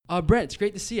Brent, it's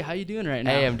great to see you. How you doing right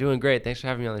now? Hey, I'm doing great. Thanks for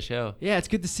having me on the show. Yeah, it's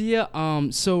good to see you.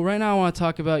 So right now I want to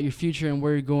talk about your future and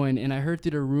where you're going. And I heard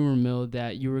through the rumor mill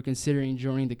that you were considering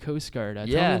joining the Coast Guard. Tell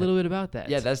me a little bit about that.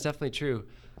 Yeah, that's definitely true.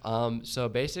 So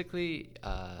basically,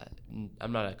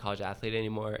 I'm not a college athlete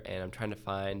anymore, and I'm trying to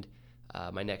find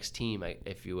my next team,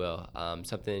 if you will.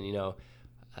 Something,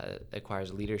 that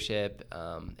requires leadership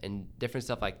and different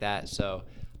stuff like that. So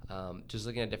just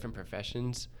looking at different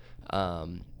professions,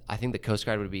 I think the Coast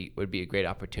Guard would be a great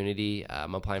opportunity.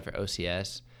 I'm applying for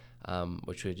OCS,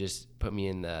 which would just put me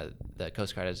in the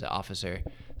Coast Guard as an officer.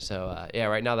 So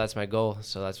right now that's my goal.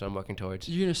 So that's what I'm working towards.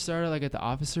 You're gonna start at the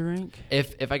officer rank?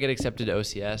 If I get accepted to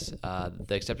OCS,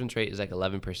 the acceptance rate is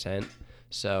 11%.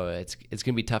 So it's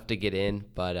gonna be tough to get in,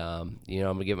 but I'm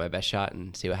gonna give it my best shot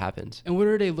and see what happens. And what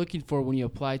are they looking for when you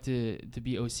apply to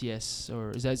be OCS,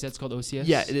 or is that called OCS?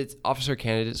 Yeah, it's Officer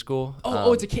Candidate School.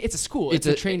 It's a school. It's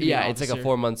a training. Yeah, officer. it's like a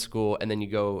 4-month school, and then you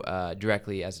go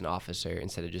directly as an officer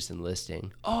instead of just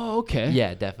enlisting. Oh, okay.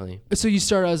 Yeah, definitely. So you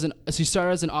start as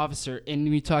an officer, and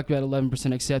we talked about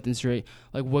 11% acceptance rate.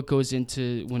 Like, what goes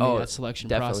into that selection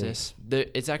process?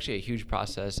 It's actually a huge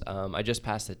process. I just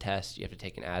passed the test. You have to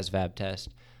take an ASVAB test.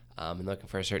 And looking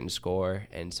for a certain score,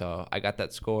 and so I got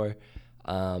that score.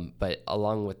 But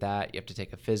along with that, you have to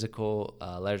take a physical,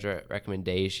 letter of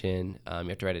recommendation. You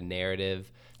have to write a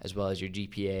narrative as well as your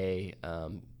GPA.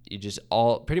 You just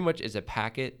pretty much is a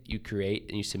packet you create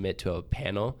and you submit to a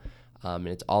panel, and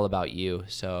it's all about you.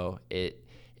 So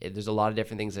there's a lot of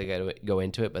different things that go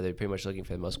into it, but they're pretty much looking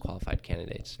for the most qualified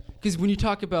candidates. Because when you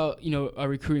talk about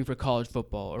recruiting for college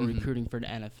football or recruiting for the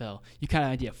NFL, you kind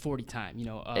of idea 40 time.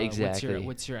 Exactly.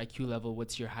 What's your IQ level?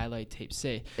 What's your highlight tape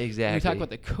say? Exactly. When you talk about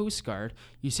the Coast Guard,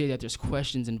 you say that there's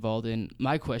questions involved. In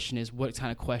my question is, what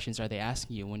kind of questions are they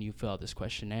asking you when you fill out this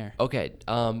questionnaire? Okay.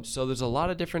 So there's a lot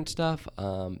of different stuff.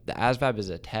 The ASVAB is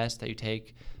a test that you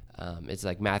take. It's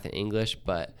like math and English,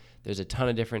 but there's a ton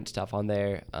of different stuff on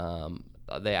there.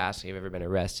 They ask, have you ever been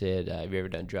arrested? Have you ever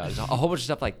done drugs? A whole bunch of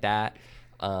stuff like that,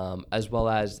 as well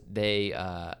as they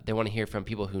want to hear from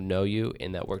people who know you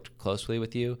and that worked closely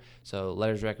with you. So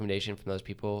letters of recommendation from those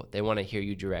people. They want to hear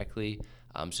you directly,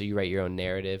 so you write your own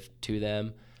narrative to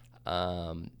them.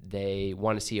 They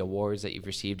want to see awards that you've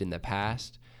received in the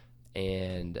past,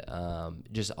 and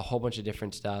just a whole bunch of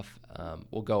different stuff.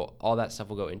 All that stuff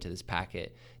will go into this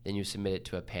packet. Then you submit it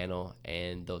to a panel,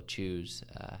 and they'll choose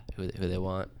who they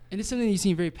want. And it's something you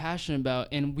seem very passionate about,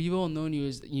 and we've all known you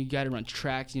as you got to run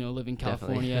tracks, live in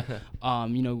California,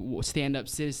 stand-up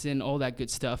citizen, all that good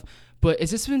stuff. But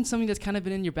has this been something that's kind of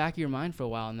been in your back of your mind for a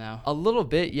while now? A little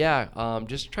bit, yeah.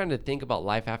 Just trying to think about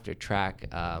life after track.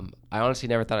 I honestly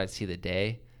never thought I'd see the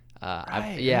day.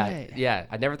 Right.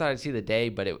 I never thought I'd see the day,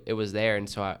 but it was there, and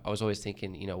so I was always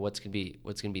thinking, what's gonna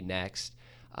be next,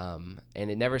 and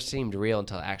it never seemed real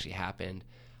until it actually happened.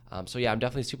 I'm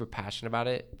definitely super passionate about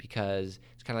it because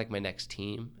it's kind of like my next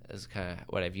team is kind of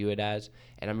what I view it as,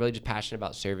 and I'm really just passionate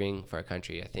about serving for our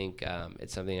country. I think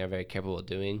it's something I'm very capable of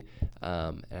doing,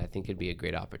 and I think it'd be a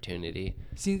great opportunity.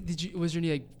 See, was there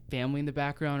any family in the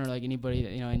background or anybody that,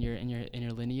 in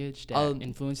your lineage that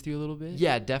influenced you a little bit?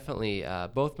 Yeah, definitely.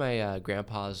 Both my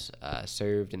grandpas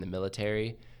served in the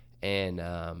military, and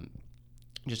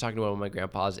just talking to one of my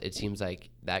grandpas, it seems like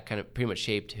that kind of pretty much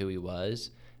shaped who he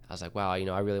was. I was like, wow,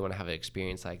 I really want to have an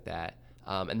experience like that.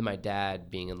 And then my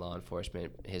dad being in law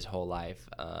enforcement his whole life,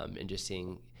 and just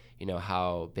seeing,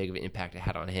 how big of an impact it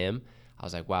had on him. I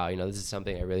was like, wow, this is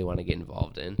something I really want to get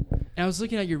involved in. And I was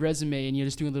looking at your resume, and you're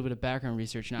just doing a little bit of background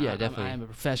research. Now, yeah, definitely. I am a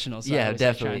professional, so yeah, I was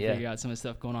definitely, trying to figure out some of the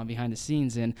stuff going on behind the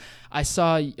scenes. And I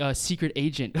saw secret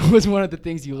agent was one of the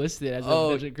things you listed as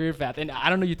a career path. And I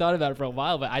don't know, you thought about it for a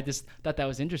while, but I just thought that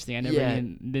was interesting. I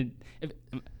never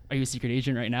Are you a secret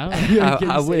agent right now?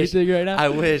 I wish. Right now? I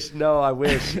wish. No, I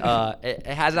wish. It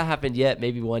hasn't happened yet.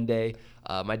 Maybe one day.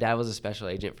 My dad was a special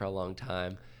agent for a long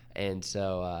time. And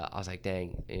so I was like,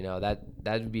 dang, that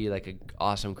would be like an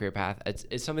awesome career path.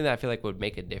 It's something that I feel like would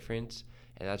make a difference.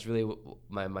 And that's really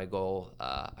my goal.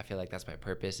 I feel like that's my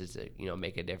purpose is to,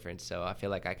 make a difference. So I feel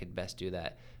like I could best do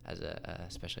that as a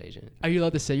special agent. Are you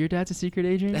allowed to say your dad's a secret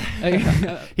agent?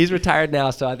 He's retired now,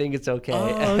 so I think it's okay.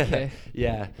 Oh, okay.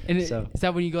 Yeah. And is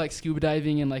that when you go scuba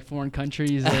diving in foreign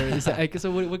countries, or is that,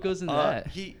 so what goes into that?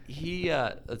 He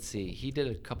let's see. He did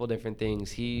a couple different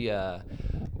things. He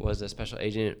was a special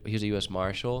agent. He was a U.S.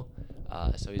 Marshal.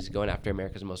 So he's going after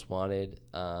America's Most Wanted.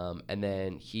 And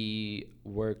then he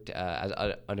worked as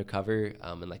undercover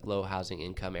in low housing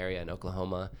income area in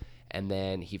Oklahoma. And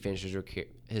then he finished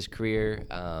his career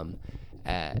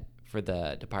for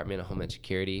the Department of Homeland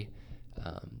Security.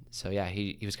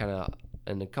 He was kind of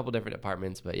in a couple different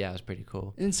departments, but yeah, it was pretty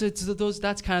cool. And so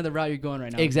that's kind of the route you're going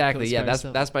right now. Exactly. Yeah,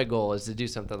 that's my goal, is to do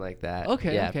something like that.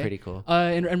 Okay. Yeah, okay. pretty cool.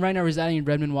 And right now residing in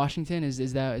Redmond, Washington,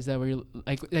 is that where you're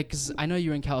like because I know you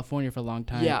were in California for a long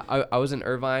time. Yeah, I was in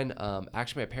Irvine.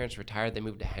 Actually, my parents retired. They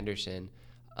moved to Henderson.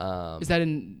 Is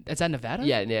that Nevada?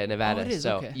 Yeah, Nevada. Oh, it is.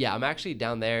 So Okay. yeah, I'm actually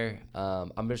down there.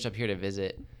 I'm just up here to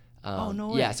visit. Oh, no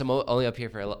way. Yeah, so I'm only up here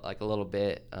for like a little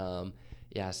bit.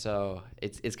 Yeah, so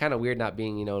it's kind of weird not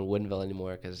being in Woodinville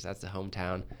anymore, because that's the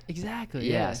hometown. Exactly.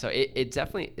 Yeah. So it's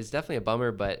definitely a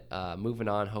bummer, but moving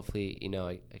on. Hopefully,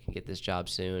 I can get this job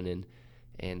soon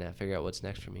and figure out what's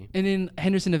next for me. And in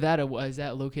Henderson, Nevada, is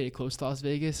that located close to Las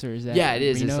Vegas, or is that? Yeah, it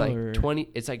is. Reno, it's like or? 20.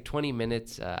 It's like 20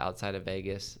 minutes outside of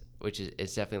Vegas, which is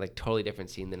it's definitely like totally different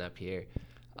scene than up here.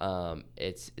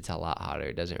 It's a lot hotter.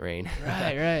 It doesn't rain.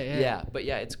 Right. Yeah. Yeah, but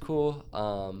yeah, it's cool.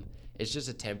 It's just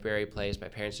a temporary place. My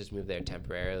parents just moved there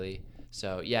temporarily.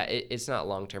 So yeah, it's not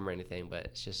long term or anything, but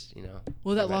it's just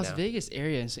Well, that right Las now. Vegas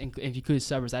area, if you include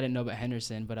suburbs, I didn't know about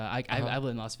Henderson, but I lived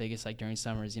in Las Vegas like during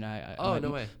summers.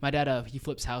 No way. My dad he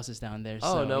flips houses down there.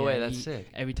 Oh, so, no yeah, way, that's sick.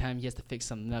 Every time he has to fix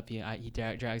something up, he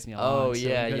drags me Oh, along. So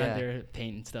yeah, we go yeah. down there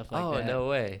paint and stuff like that. Oh, no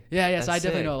way. Yeah. That's So I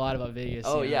definitely sick. know a lot about Vegas.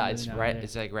 Oh yeah, living it's down right. there.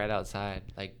 It's like right outside,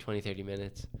 like 20-30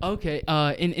 minutes. Okay,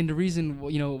 and the reason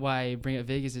why I bring up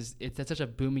Vegas is that's such a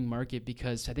booming market,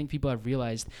 because I think people have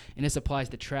realized, and this applies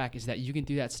to track, is that you can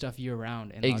do that stuff year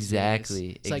round in Las Exactly,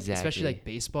 Vegas. It's like, especially exactly. like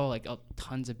baseball, like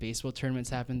tons of baseball tournaments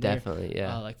happen there. Definitely,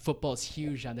 yeah. Like football's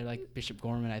huge down there, like Bishop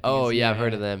Gorman. I think. Oh is- yeah, I've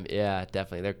heard of them. Yeah,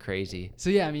 definitely, they're crazy. So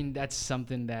yeah, I mean that's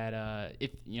something that if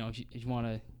you want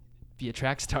to be a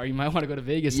track star, you might want to go to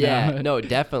Vegas. Yeah, now. no,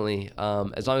 definitely.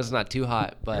 As long as it's not too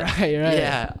hot, but Right.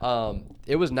 yeah.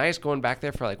 It was nice going back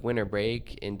there for like winter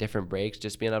break and different breaks,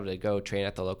 just being able to go train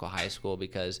at the local high school,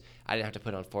 because I didn't have to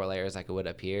put on 4 layers like I would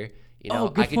up here. Oh,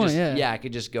 good I could point, just yeah. I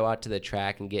could just go out to the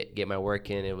track and get my work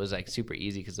in. It was like super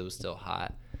easy because it was still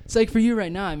hot. It's like for you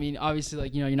right now. I mean, obviously,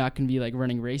 like you're not going to be like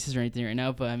running races or anything right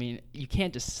now, but I mean, you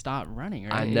can't just stop running,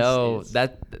 right? I know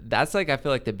that's like I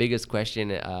feel like the biggest question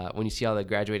when you see all the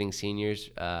graduating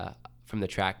seniors from the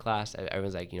track class.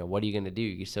 Everyone's like, what are you going to do?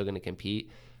 You're still going to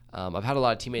compete? I've had a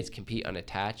lot of teammates compete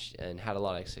unattached and had a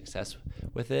lot of success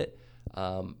with it.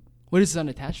 What does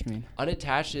unattached mean?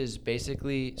 Unattached is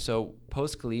basically so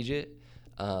post-collegiate.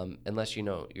 Unless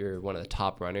you're one of the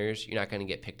top runners, you're not going to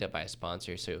get picked up by a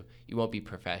sponsor, so you won't be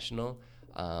professional.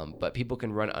 But people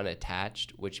can run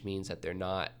unattached, which means that they're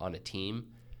not on a team,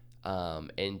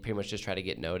 and pretty much just try to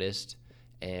get noticed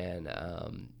and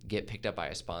get picked up by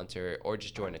a sponsor, or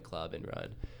just join a club and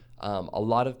run. A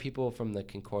lot of people from the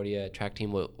Concordia track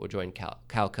team will join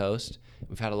Cal Coast.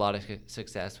 We've had a lot of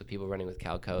success with people running with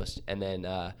Cal Coast. And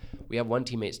then we have one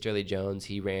teammate, Sterling Jones.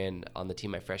 He ran on the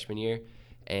team my freshman year,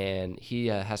 and he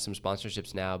has some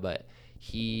sponsorships now, but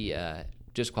he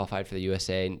just qualified for the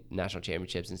USA National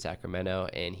Championships in Sacramento,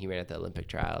 and he ran at the Olympic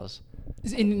trials.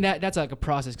 And that's like a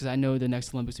process, because I know the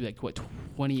next Olympics will be like, what,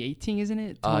 2018, isn't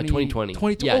it? 2020.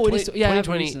 Yeah, oh, it is. Yeah,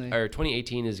 2020 or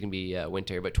 2018 is going to be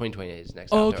winter, but 2020 is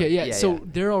next. Oh, outdoor. okay, yeah. So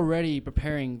they're already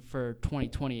preparing for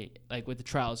 2020, like with the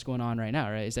trials going on right now,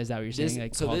 right? Is that what you're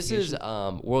saying? This is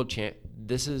world champ.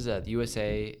 This is the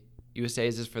USA. USA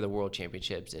is for the World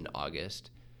Championships in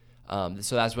August.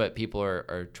 So that's what people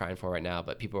are trying for right now.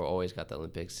 But people are always got the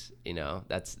Olympics.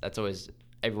 That's always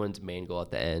everyone's main goal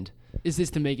at the end. Is this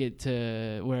to make it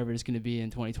to wherever it's going to be in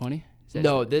 2020?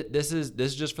 No, this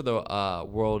is just for the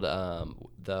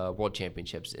World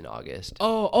Championships in August.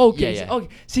 Oh, okay. Yeah. Okay.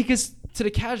 See, because to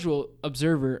the casual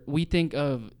observer, we think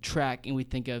of track and we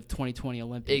think of 2020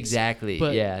 Olympics. Exactly.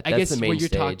 But yeah, I that's guess the main what you're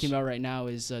stage. talking about right now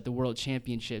is the World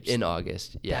Championships in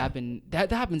August. Yeah, that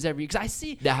happens every. Because I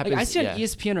see that happens. I see on yeah.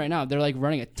 ESPN right now, they're like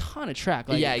running a ton of track,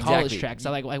 like yeah, college exactly. tracks.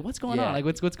 I'm like what's going Yeah. on? Like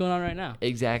what's going on right now?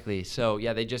 Exactly. So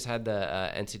yeah, they just had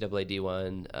the NCAA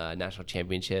D1 national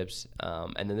championships,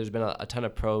 and then there's been a ton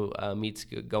of pro meets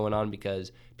going on,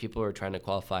 because people are trying to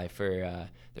qualify for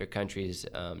their country's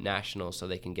nationals so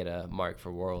they can get a mark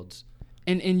for worlds.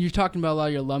 And you're talking about a lot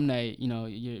of your alumni,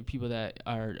 your people that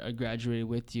are graduated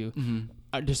with you.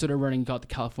 Mm-hmm. They're sort of running called the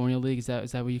California League. Is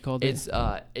that what you called it?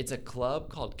 It's a club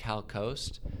called Cal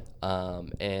Coast,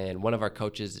 and one of our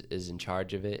coaches is in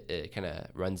charge of it. It kind of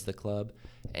runs the club,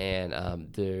 and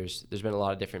there's been a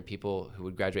lot of different people who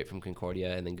would graduate from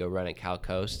Concordia and then go run at Cal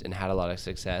Coast and had a lot of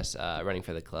success running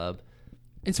for the club.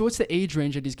 And so what's the age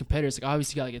range of these competitors? Like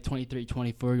obviously you got like a 23,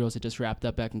 24-year-olds that just wrapped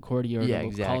up at Concordia or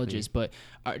local colleges, but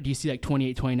do you see like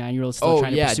 28, 29-year-olds still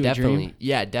trying to pursue a dream?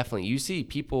 Yeah, definitely. You see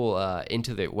people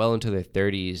into their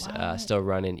 30s still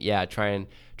running. Yeah, trying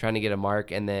to get a mark,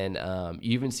 and then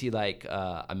you even see like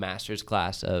a master's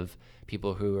class of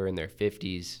people who are in their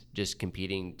 50s just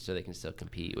competing so they can still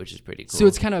compete, which is pretty cool. So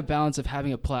it's kind of a balance of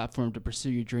having a platform to pursue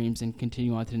your dreams and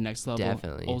continue on to the next level.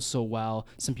 Definitely. Also, while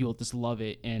some people just love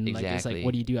it and Exactly. like it's like,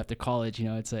 what do you do after college? You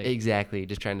know, it's like exactly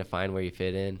just trying to find where you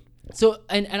fit in. So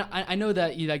and I know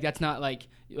that you like that's not like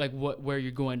where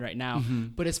you're going right now, Mm-hmm.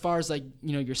 but as far as like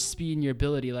you know your speed and your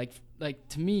ability, like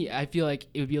to me, I feel like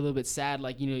it would be a little bit sad.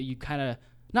 Like you know you kind of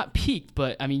not peaked,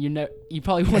 but I mean you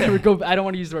probably won't ever go. I don't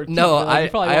want to use the word. Peak, No, but, like, you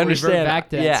probably I won't revert understand. back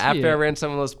to that Yeah, speed. after I ran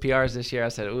some of those PRs this year, I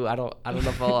said, "Ooh, I don't know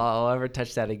if I'll ever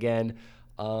touch that again."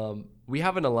 We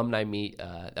have an alumni meet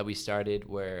that we started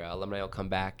where alumni will come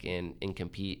back and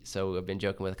compete. So I've been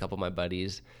joking with a couple of my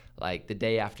buddies. Like the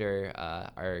day after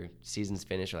our season's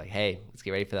finished, we're like, "Hey, let's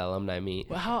get ready for that alumni meet."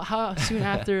 Well, how soon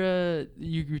after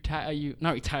you retire? You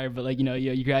not retire, but like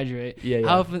you graduate. Yeah.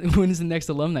 How when is the next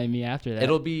alumni meet after that?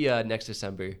 It'll be next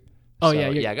December. Oh So,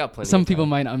 yeah, I got plenty. Some of people time.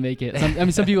 might not make it.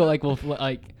 Some people like will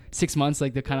like 6 months.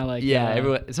 Like they're kind of like Yeah,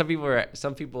 everyone. Some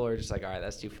people are just like, all right,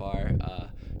 that's too far.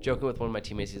 Joking with one of my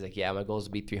teammates, he's like, yeah, my goal is to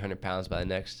be 300 pounds by the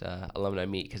next alumni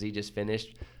meet because he just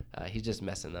finished. He's just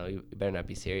messing though. You better not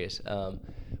be serious.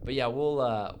 But yeah,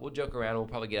 we'll joke around. We'll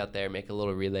probably get out there, make a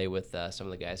little relay with some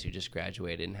of the guys who just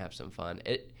graduated, and have some fun.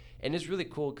 And it's really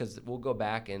cool because we'll go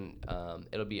back and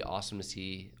it'll be awesome to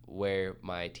see where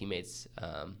my teammates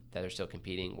that are still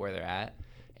competing, where they're at.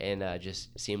 And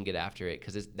just see them get after it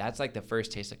because that's like the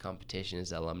first taste of competition is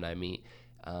the alumni meet,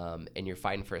 and you're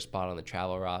fighting for a spot on the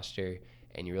travel roster,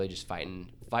 and you're really just fighting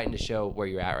to show where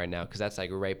you're at right now because that's like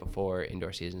right before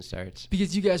indoor season starts.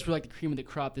 Because you guys were like the cream of the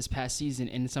crop this past season,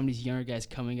 and some of these younger guys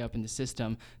coming up in the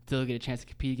system, they'll get a chance to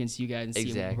compete against you guys and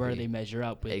see where they measure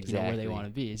up with where they want to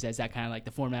be. Is that kind of like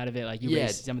the format of it? Like you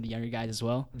raise some of the younger guys as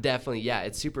well? Definitely, yeah.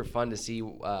 It's super fun to see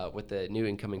with the new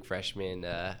incoming freshmen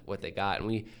what they got.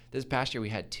 And this past year we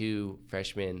had 2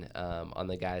 freshmen on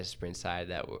the guys sprint side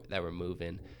that were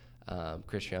moving.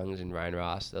 Chris Youngs and Ryan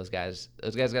Ross, those guys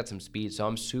got some speed, so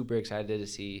I'm super excited to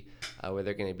see where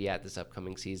they're going to be at this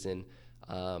upcoming season.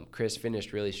 Chris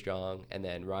finished really strong, and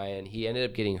then Ryan, he ended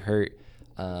up getting hurt,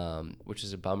 which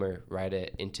is a bummer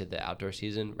into the outdoor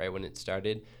season, right when it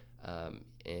started,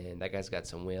 and that guy's got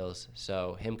some wheels.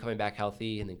 So him coming back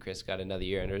healthy, and then Chris got another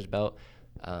year under his belt.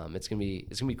 It's gonna be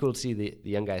cool to see the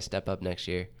young guys step up next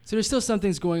year. So there's still some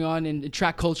things going on in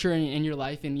track culture in your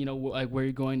life, and like where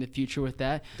you're going in the future with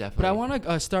that. Definitely. But I want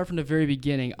to start from the very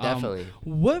beginning. Definitely.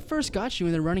 What first got you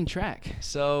into running track?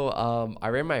 So I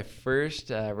ran my first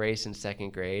race in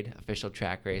 2nd grade, official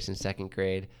track race in 2nd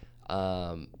grade.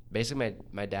 Basically,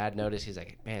 my dad noticed. He's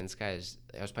like, "Man, I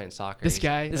was playing soccer. This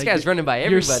guy's running by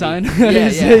everybody." Your son?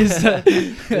 Yeah.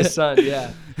 His son,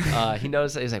 yeah. He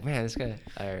noticed. He's like, "Man,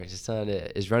 his son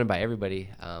is running by everybody.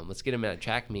 Let's get him at a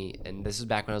track meet." And this is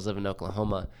back when I was living in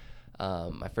Oklahoma.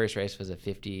 My first race was a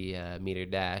 50-meter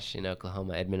dash in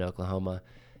Oklahoma, Edmond, Oklahoma,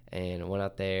 and I went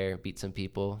out there, beat some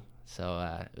people. So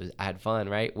I had fun,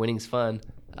 right? Winning's fun.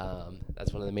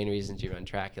 That's one of the main reasons you run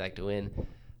track. You like to win.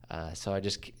 So I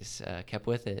just kept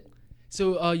with it.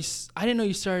 So I didn't know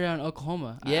you started out in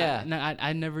Oklahoma. Yeah.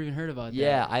 I never even heard about that.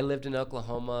 Yeah, I lived in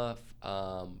Oklahoma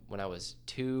when I was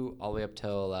 2 all the way up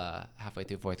till halfway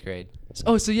through 4th grade.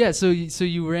 Oh, so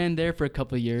you ran there for a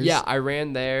couple of years. Yeah, I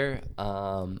ran there,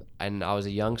 and I was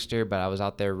a youngster, but I was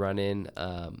out there running,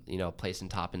 placing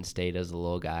top in state as a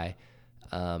little guy.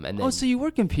 And then, so you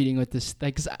were competing with this,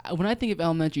 like, 'cause when I think of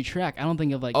elementary track, I don't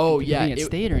think of like competing at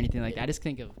state or anything like that. I just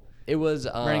think of it was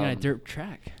running on a dirt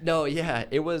track. No, yeah,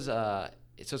 it was. So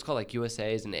it's called like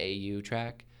USA's and AAU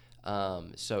track.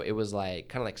 So it was like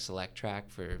kind of like select track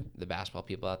for the basketball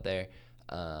people out there,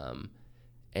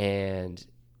 and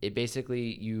it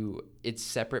basically it's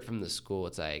separate from the school.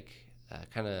 It's like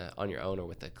kind of on your own or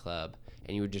with a club,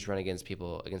 and you would just run against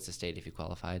the state if you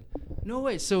qualified. No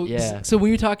way. So yeah. So when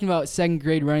you're talking about 2nd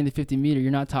grade running the 50 meter, you're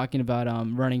not talking about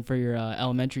running for your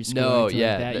elementary school. No, or anything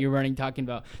yeah. like that. You're talking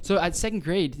about. So at 2nd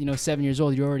grade, 7 years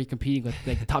old, you're already competing with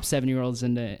like the top 7-year-olds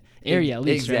in the area at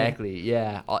least. Exactly. Right?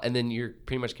 Yeah. And then you're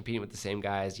pretty much competing with the same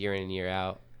guys year in and year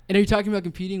out. And are you talking about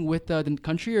competing with the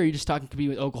country, or are you just competing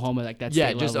with Oklahoma, like that? Yeah,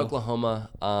 state just level? Oklahoma.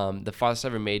 The farthest I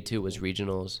ever made to was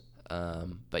regionals.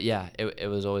 But yeah, it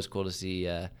was always cool to see.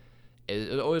 It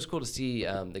was always cool to see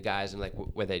the guys and like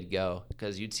where they'd go,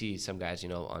 because you'd see some guys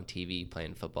on TV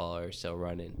playing football or still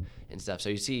running and stuff. So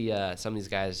you see some of these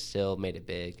guys still made it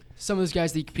big. Some of those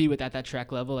guys that you compete with at that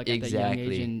track level, like at that young age,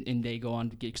 Exactly. and they go on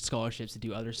to get scholarships to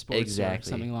do other sports Exactly.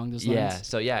 or something along those lines. Yeah.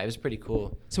 So yeah, it was pretty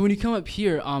cool. So when you come up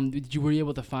here, were you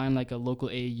able to find like a local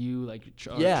AAU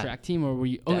track team, or were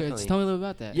you? Okay, Definitely. tell me a little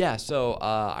about that. Yeah. So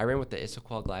I ran with the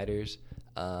Issaquah Gliders,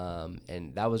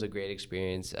 and that was a great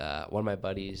experience. One of my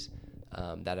buddies.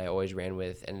 that I always ran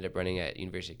with ended up running at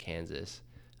University of Kansas.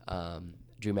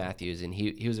 Drew Matthews, and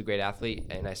he was a great athlete,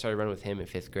 and I started running with him in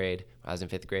 5th grade. When I was in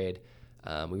 5th grade.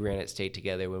 We ran at state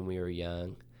together when we were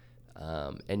young.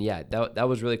 And yeah, that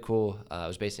was really cool. I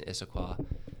was based in Issaquah,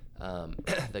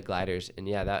 the gliders, and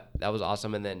yeah, that was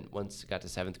awesome. And then once it got to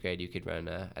 7th grade, you could run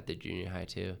at the junior high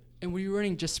too. And were you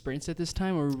running just sprints at this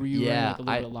time, or were you running like a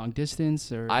little bit long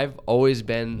distance? Or I've always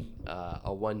been a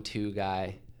 1-2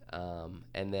 guy,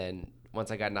 and then once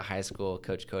I got into high school,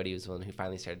 Coach Cody was the one who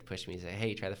finally started pushing me to say,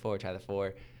 "Hey, try the 4, try the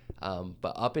 4."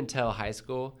 But up until high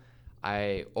school,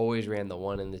 I always ran the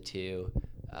 1 and the 2,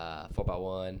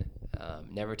 4x1.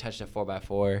 Never touched a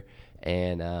 4x4,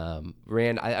 and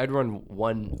I'd run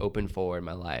 1 open 4 in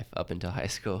my life up until high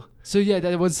school. So yeah,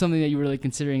 that was something that you were really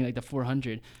considering, like the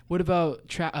 400. What about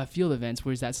field events?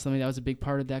 Was that something that was a big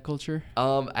part of that culture?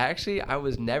 Actually, I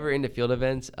was never into field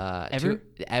events. Ever,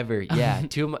 yeah.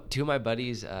 two of my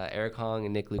buddies, Eric Hong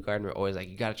and Nick Luke Garden, were always like,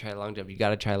 "You got to try long jump. You got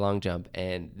to try long jump,"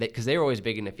 and because they were always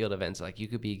big into field events, like you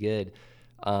could be good.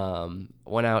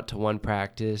 Went out to one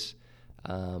practice.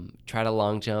 Tried a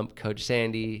long jump. Coach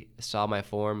Sandy saw my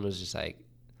form, was just like,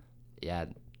 "Yeah,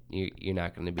 you're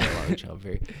not going to be a long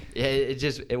jumper." Yeah,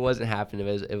 it wasn't happening.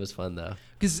 It was fun though.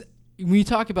 Because when you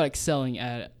talk about excelling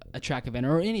at a track event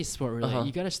or any sport, really,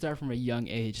 you got to start from a young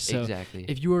age. So exactly.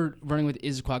 If you were running with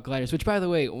Issaquah Gliders, which by the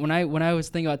way, when I was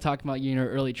thinking about talking about your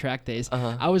early track days,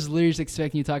 I was literally just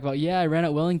expecting you to talk about, I ran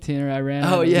at Wellington, or I ran.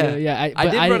 Oh yeah, yeah. I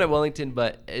did run at Wellington,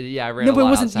 but I ran. No, but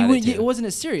it wasn't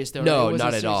as serious though. No, right?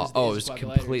 not at all. Oh, it was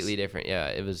completely Gliders. different. Yeah,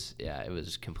 it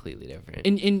was completely different.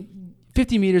 In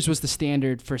 50 meters was the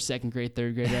standard for 2nd grade,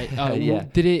 3rd grade, right? Yeah.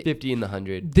 Did it 50 in the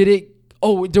 100? Did it?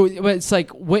 Oh, but it's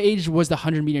like, what age was the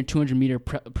 100 meter and 200 meter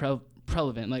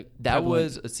prevalent? Like that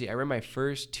was. Let's see. I ran my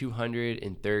first 200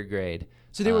 in 3rd grade.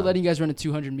 So they were letting you guys run a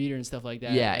 200 meter and stuff like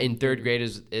that. Yeah, in 3rd grade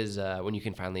is when you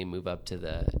can finally move up to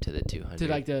the 200. To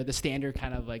like the standard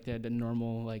kind of like the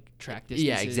normal like track distances.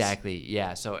 Yeah, exactly.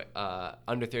 Yeah, so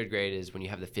under 3rd grade is when you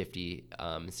have the 50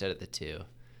 instead of the 2.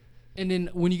 And then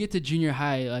when you get to junior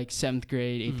high, like 7th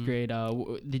grade, 8th grade,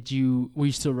 were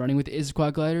you still running with the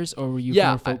Issaquah Gliders, or were you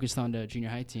more focused on the junior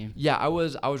high team? Yeah, I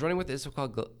was running with the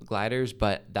Issaquah Gliders,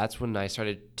 but that's when I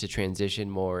started to transition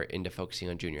more into focusing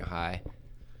on junior high.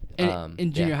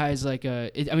 And junior high is like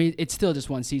it's still just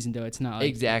one season though. It's not like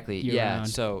exactly. Yeah. Round.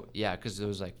 So because there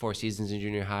was like 4 seasons in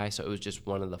junior high, so it was just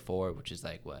one of the 4, which is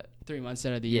like what 3 months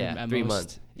out of the year. Yeah, 3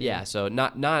 months. Yeah. So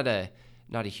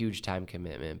not a huge time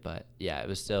commitment, but yeah, it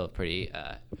was still pretty.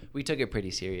 We took it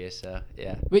pretty serious. So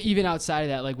yeah. But even outside of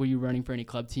that, like, were you running for any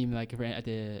club team like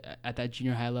at that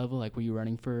junior high level? Like, were you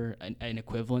running for an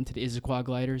equivalent to the Issaquah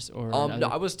Gliders or? No,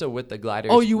 I was still with the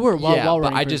Gliders. Oh, you were. While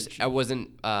but running I wasn't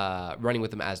running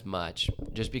with them as much,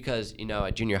 just because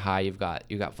at junior high you've got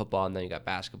football, and then you got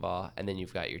basketball, and then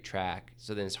you've got your track.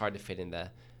 So then it's hard to fit in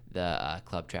the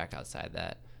club track outside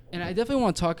that. And I definitely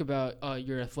want to talk about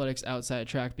your athletics outside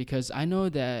track, because I know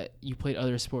that you played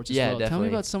other sports as well. Definitely. Tell me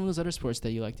about some of those other sports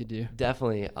that you like to do.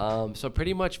 Definitely. So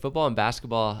pretty much football and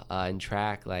basketball and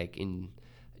track, like in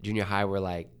junior high, were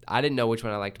like, I didn't know which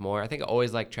one I liked more. I think I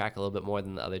always liked track a little bit more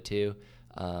than the other two.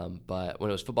 But when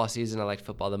it was football season, I liked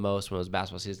football the most. When it was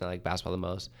basketball season, I liked basketball the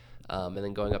most. And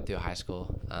then going up through high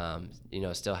school,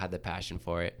 still had the passion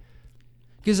for it.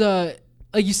 Because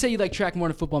like you say, you like track more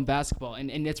than football and basketball,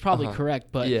 and it's probably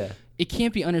correct, but it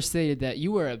can't be understated that you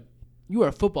were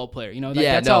a football player.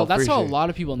 That's how a lot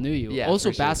of people knew you. Yeah,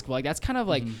 also basketball, like that's kind of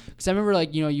like, because I remember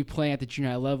you playing at the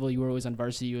junior high level, you were always on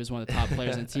varsity, you was one of the top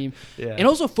players on the team. Yeah. And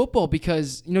also football,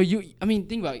 because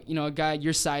think about a guy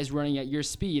your size running at your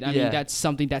speed. I mean, that's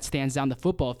something that stands down the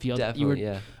football field.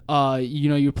 Definitely,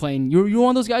 you're playing. You're one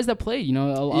of those guys that played, a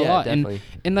lot. Definitely.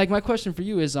 And like my question for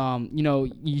you is,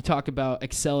 you talk about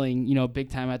excelling, big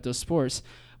time at those sports,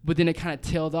 but then it kind of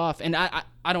tailed off. And I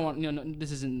don't want,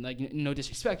 this isn't like no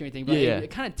disrespect or anything, but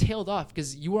it kind of tailed off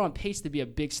because you were on pace to be a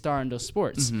big star in those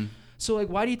sports. Mm-hmm. So like,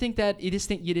 why do you think that it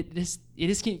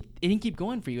didn't keep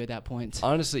going for you at that point?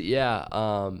 Honestly, yeah.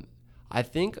 I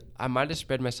think I might have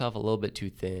spread myself a little bit too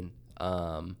thin.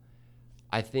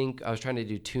 I think I was trying to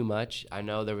do too much. I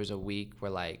know there was a week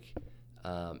where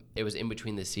it was in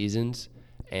between the seasons,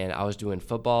 and I was doing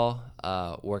football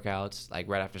workouts like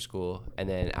right after school, and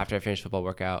then after I finished football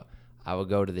workout, I would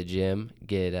go to the gym,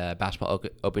 get a basketball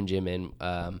open gym in,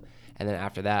 and then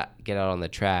after that, get out on the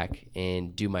track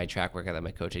and do my track workout that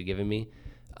my coach had given me.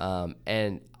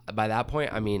 And by that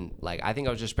point, I mean, I think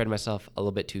I was just spreading myself a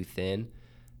little bit too thin,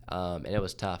 and it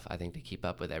was tough, I think, to keep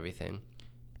up with everything.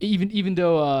 Even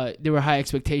though there were high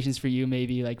expectations for you,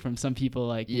 maybe like from some people,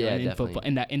 like in football,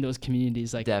 in those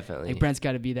communities, like definitely, like Brent's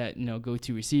got to be that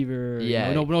go-to receiver.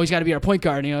 Yeah, no, he's got to be our point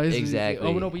guard. Exactly.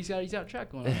 Oh no, but he's got a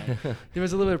track going on. There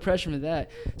was a little bit of pressure with that.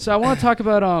 So I want to talk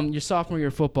about your sophomore year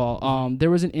of football.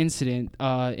 There was an incident,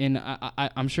 and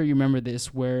I'm sure you remember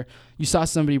this, where you saw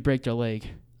somebody break their leg.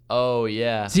 Oh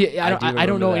yeah. See, I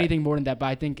don't know anything more than that, but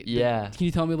I think. Yeah. Can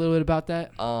you tell me a little bit about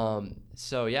that?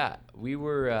 So yeah, we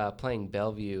were playing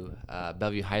Bellevue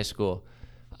High School,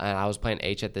 and I was playing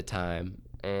H at the time,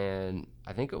 and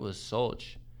I think it was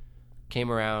Solch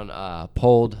came around,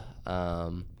 pulled,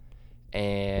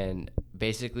 and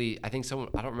basically I think I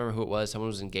don't remember who it was. Someone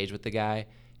was engaged with the guy,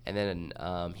 and then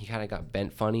he kind of got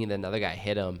bent funny, and then the other guy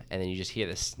hit him, and then you just hear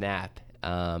the snap.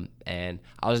 And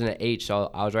I was in an H,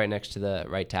 so I was right next to the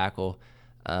right tackle,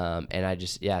 and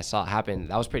I saw it happen.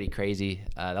 That was pretty crazy.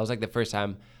 That was like the first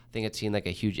time I think I'd seen like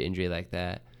a huge injury like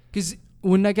that. Because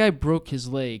when that guy broke his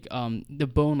leg, the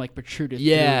bone like protruded through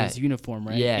his uniform,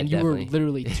 right? Yeah, and you definitely. were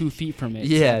literally 2 feet from it.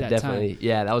 Yeah, at that definitely. Time.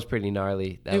 Yeah, that was pretty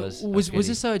gnarly. Was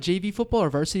this JV football or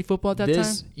varsity football at that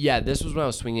time? Yeah, this was when I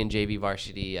was swinging JV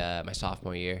varsity my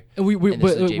sophomore year. And this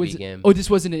was a JV game. Oh, this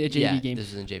wasn't a JV game.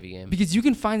 This was a JV game. Because you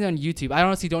can find it on YouTube. I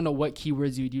honestly don't know what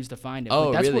keywords you'd use to find it.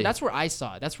 Oh, really? That's where I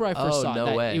saw it. That's where I first saw it.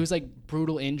 No way. It was like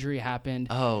brutal injury happened.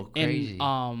 Oh, crazy.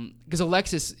 And because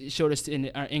Alexis showed us in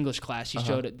our English class, she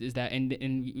showed it is that and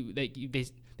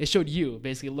they showed you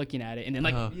basically looking at it and then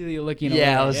really looking.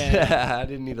 Yeah, I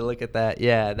didn't need to look at that.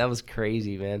 Yeah, that was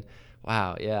crazy, man.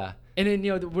 Wow, yeah. And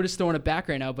then we're just throwing it back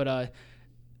right now, but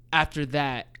after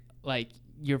that, like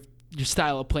your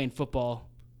style of playing football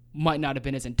might not have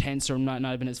been as intense or not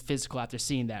have been as physical after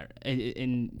seeing that.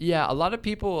 Yeah, a lot of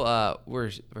people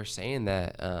were saying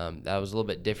that that was a little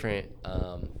bit different,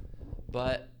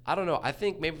 but I don't know. I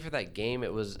think maybe for that game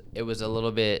it was a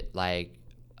little bit like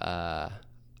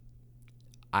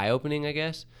eye-opening, I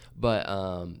guess. But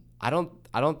I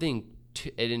don't think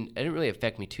it didn't really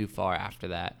affect me too far after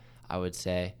that. I would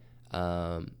say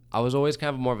I was always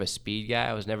kind of more of a speed guy.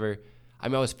 I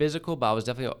was physical, but I was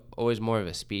definitely always more of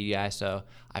a speed guy. So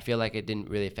I feel like it didn't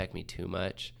really affect me too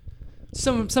much.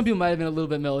 Some people might have been a little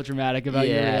bit melodramatic about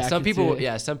your reaction.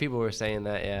 Some people were saying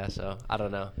that. Yeah, so I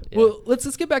don't know. Yeah. Well,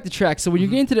 let's get back to track. So when you're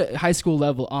getting to the high school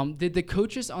level, did the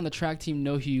coaches on the track team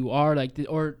know who you are,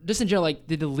 or just in general,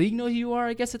 did the league know who you are?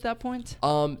 I guess at that point.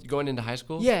 Going into high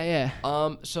school. Yeah.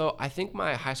 So I think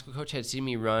my high school coach had seen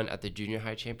me run at the junior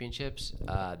high championships,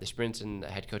 the sprints, and the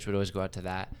head coach would always go out to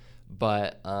that.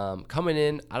 But coming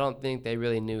in, I don't think they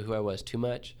really knew who I was too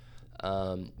much.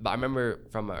 But I remember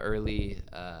from early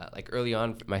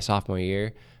on my sophomore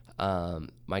year,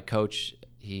 my coach,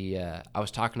 I was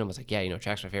talking to him, I was like, yeah,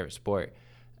 track's my favorite sport.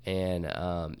 And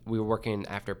we were working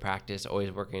after practice,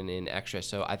 always working in extra.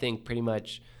 So I think pretty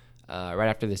much right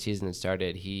after the season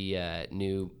started, he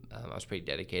knew I was pretty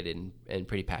dedicated and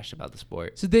pretty passionate about the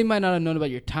sport. So they might not have known about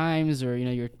your times or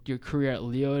your career at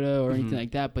Leota or anything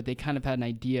like that, but they kind of had an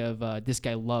idea of this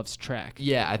guy loves track.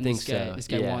 Yeah, I think so. This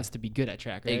guy wants to be good at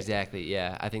track, right? Exactly.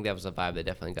 Yeah, I think that was a vibe they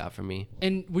definitely got from me.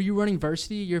 And were you running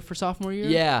varsity for sophomore year?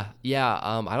 Yeah.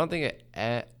 I don't think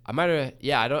I might have.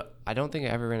 Yeah, I don't think I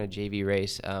ever ran a JV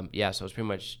race. So it was pretty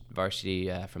much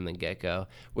varsity from the get-go,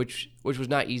 which was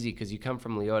not easy because you come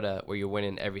from Leota where you're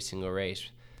winning every single race,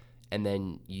 and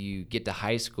then you get to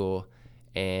high school,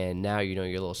 and now you're a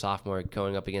little sophomore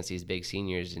going up against these big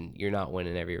seniors, and you're not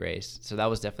winning every race. So that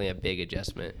was definitely a big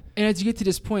adjustment. And as you get to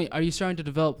this point, are you starting to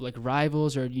develop like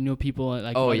rivals, or people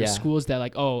at other schools that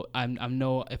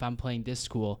if I'm playing this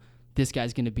school, this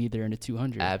guy's going to be there in the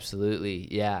 200? Absolutely.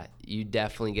 Yeah, you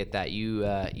definitely get that. You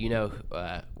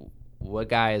what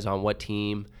guy is on what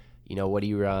team, what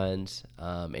he runs,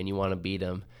 and you want to beat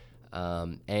him.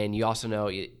 And you also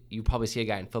know you probably see a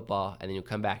guy in football, and then you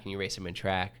come back and you race him in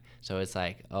track. So it's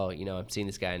like, I'm seeing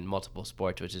this guy in multiple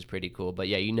sports, which is pretty cool. But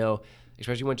yeah,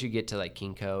 especially once you get to like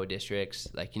KingCo districts,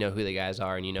 like who the guys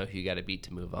are and who you got to beat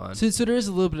to move on. So there is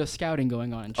a little bit of scouting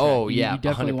going on in track. Oh yeah, you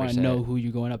definitely 100%. Want to know who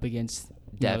you're going up against.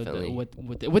 Definitely.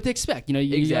 What they expect. You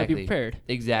exactly. gotta be prepared.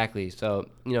 Exactly. So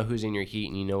who's in your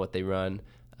heat, and what they run.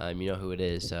 You know who it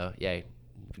is. So yeah,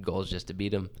 the goal is just to beat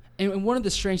them. And one of the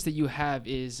strengths that you have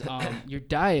is your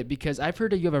diet, because I've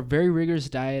heard that you have a very rigorous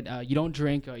diet. You don't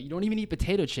drink. You don't even eat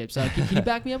potato chips. Can you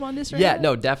back me up on this right now?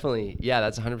 No, definitely. Yeah,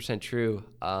 that's 100% true.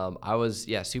 I was,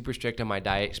 super strict on my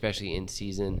diet, especially in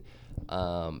season.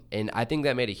 And I think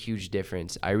that made a huge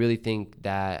difference. I really think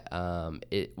that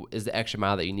it is the extra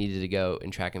mile that you needed to go in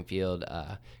track and field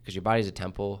because your body's a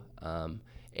temple,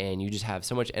 and you just have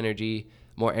so much energy.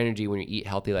 More energy when you eat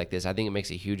healthy like this. I think it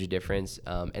makes a huge difference.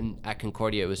 And at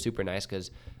Concordia, it was super nice because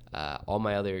all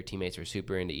my other teammates were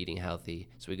super into eating healthy,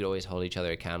 so we could always hold each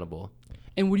other accountable.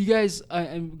 And would you guys?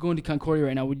 I'm going to Concordia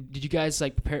right now. Did you guys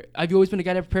like prepare? Have you always been a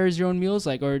guy that prepares your own meals,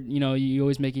 like, or you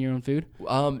always making your own food?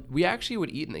 We actually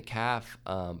would eat in the caf,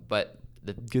 but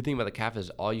the good thing about the caf is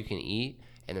all you can eat,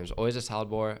 and there's always a salad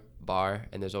bar,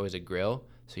 and there's always a grill,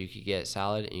 so you could get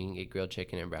salad and you can get grilled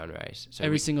chicken and brown rice. So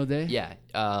Every single day? Yeah.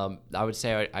 I would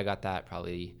say I got that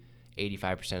probably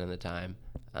 85% of the time.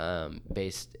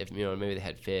 Based if maybe they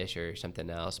had fish or something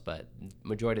else, but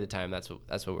majority of the time that's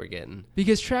what we're getting.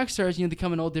 Because track stars, they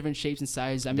come in all different shapes and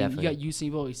sizes. I mean, Definitely. you got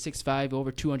Usain Bolt, he's 6'5", over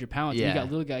 200 pounds. Yeah. And you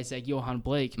got little guys like Johan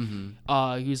Blake,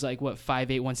 who's like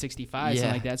 5'8", 165,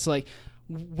 something like that. So like,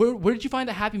 where did you find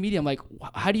the happy medium? Like,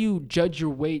 how do you judge your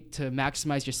weight to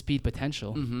maximize your speed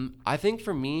potential? I think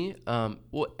for me,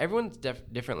 everyone's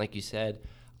different, like you said.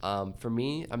 For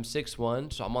me, I'm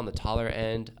 6'1", so I'm on the taller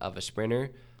end of a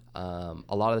sprinter.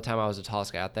 A lot of the time I was the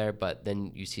tallest guy out there, but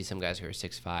then you see some guys who are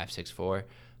 6'5",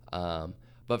 6'4".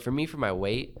 But for me, for my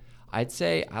weight, I'd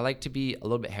say I like to be a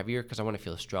little bit heavier because I want to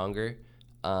feel stronger.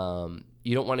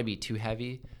 You don't want to be too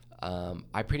heavy.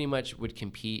 I pretty much would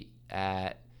compete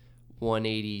at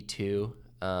 182.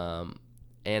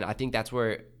 And I think that's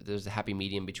where there's a happy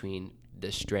medium between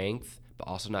the strength, but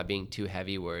also not being too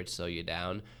heavy where it slow you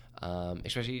down.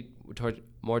 Especially towards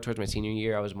my senior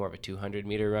year, I was more of a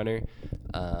 200-meter runner,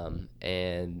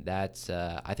 and that's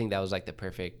I think that was like the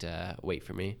perfect weight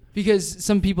for me. Because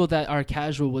some people that are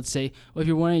casual would say, well, if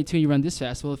you're 182 and you run this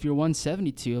fast, well, if you're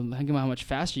 172, think about how much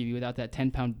faster you'd be without that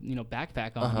 10-pound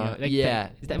backpack on.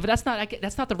 But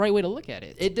that's not the right way to look at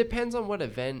it. It depends on what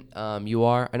event you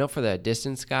are. I know for the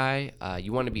distance guy,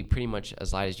 you want to be pretty much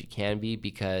as light as you can be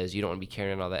because you don't want to be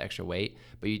carrying all that extra weight.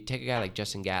 But you take a guy like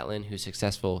Justin Gatlin, who's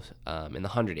successful in the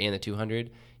 100 and the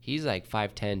 200. He's like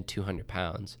 5'10", 200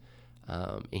 pounds,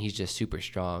 and he's just super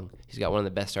strong. He's got one of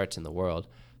the best starts in the world.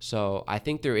 So I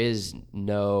think there is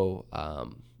no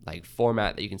like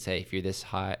format that you can say if you're this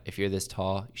high, if you're this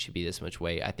tall, you should be this much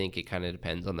weight. I think it kind of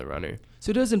depends on the runner. So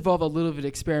it does involve a little bit of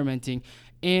experimenting.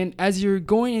 And as you're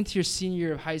going into your senior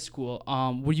year of high school,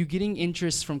 were you getting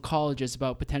interest from colleges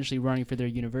about potentially running for their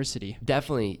university?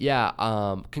 Definitely, yeah.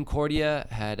 Concordia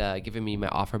had given me my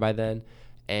offer by then,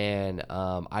 and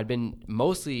I'd been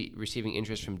mostly receiving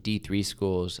interest from D3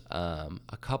 schools,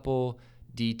 a couple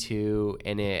D2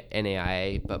 and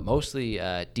NAIA, but mostly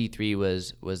D3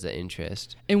 was the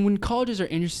interest. And when colleges are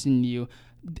interested in you,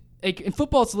 like in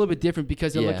football, it's a little bit different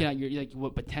because they're looking at your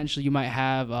what potential you might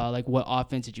have, like what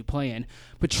offense did you play in.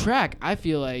 But track, I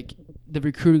feel like the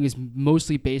recruiting is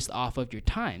mostly based off of your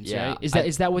times, right?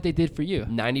 Is that what they did for you?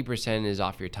 90% is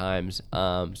off your times,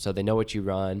 so they know what you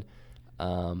run,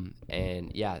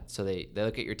 and so they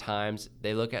look at your times,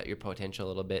 they look at your potential a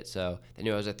little bit. So they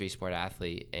knew I was a 3-sport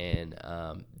athlete, and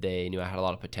they knew I had a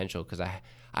lot of potential because I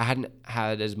hadn't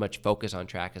had as much focus on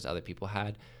track as other people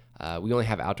had. We only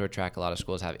have outdoor track. A lot of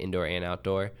schools have indoor and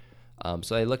outdoor.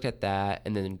 So they looked at that,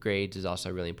 and then grades is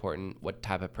also really important. What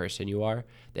type of person you are.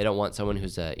 They don't want someone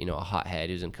who's a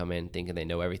hothead who's gonna come in thinking they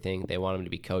know everything. They want them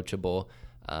to be coachable,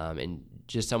 and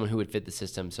just someone who would fit the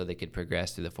system so they could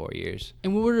progress through the 4 years.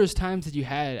 And what were those times that you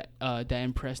had that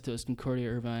impressed those Concordia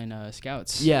Irvine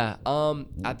scouts? Yeah.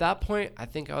 At that point, I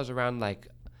think I was around like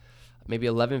maybe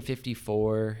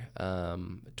 11:54,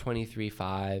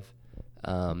 23:5.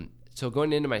 So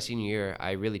going into my senior year,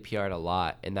 I really PR'd a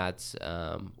lot, and that's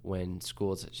when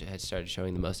schools had started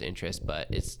showing the most interest. But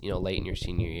it's late in your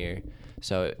senior year,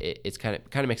 so it's kind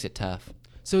of makes it tough.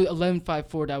 So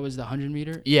 11.54, that was the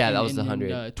 100-meter? Yeah, that was the 100.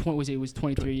 It was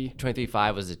 23?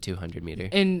 23.5 was the 200-meter.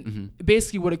 And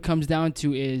basically what it comes down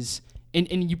to is,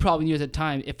 and you probably knew at the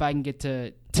time, if I can get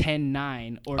to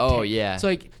 10.9 or 10. Yeah.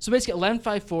 So basically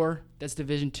 11.54, that's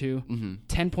Division 2.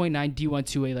 10.9 D1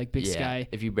 2A, like Big Sky.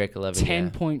 If you break 11.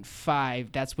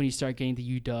 10.5, that's when you start getting to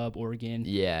UW, Oregon.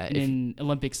 Yeah. And then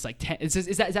Olympics like 10. Is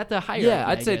that the higher? Yeah,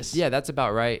 I'd say that's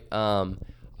about right.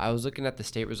 I was looking at the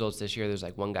state results this year. There's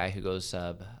like one guy who goes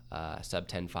sub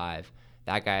 10.5.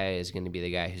 That guy is going to be the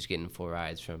guy who's getting full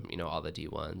rides from all the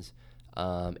D1s.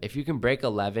 If you can break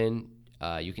 11,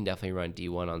 you can definitely run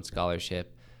D1 on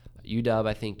scholarship. UW,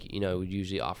 I think would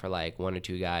usually offer like one or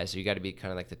two guys. So you got to be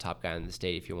kind of like the top guy in the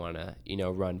state if you want to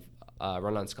run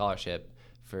on scholarship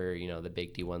for the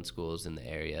big D1 schools in the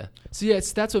area. So yeah,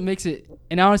 that's what makes it.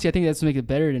 And honestly, I think that's what makes it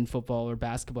better than football or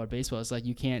basketball or baseball. It's like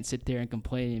you can't sit there and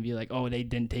complain and be like, "Oh, they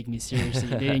didn't take me seriously.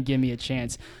 They didn't give me a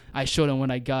chance. I showed them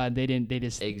what I got. They didn't. They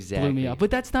just blew me up."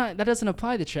 But that doesn't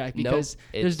apply to track because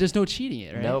there's no cheating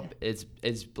it, right? Nope.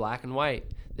 It's black and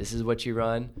white. This is what you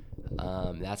run.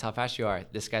 That's how fast you are.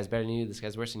 This guy's better than you. This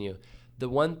guy's worse than you. The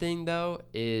one thing though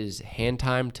is hand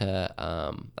time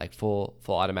to like full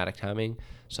automatic timing.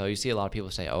 So you see a lot of people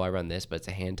say, "Oh, I run this," but it's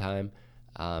a hand time.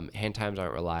 Hand times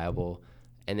aren't reliable,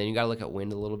 and then you got to look at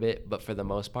wind a little bit. But for the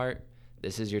most part,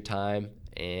 this is your time,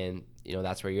 and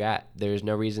that's where you're at. There's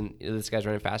no reason this guy's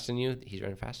running faster than you. He's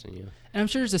running faster than you. And I'm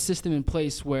sure there's a system in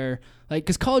place where, like,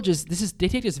 because colleges, they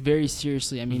take this very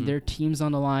seriously. I mean, their team's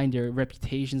on the line, their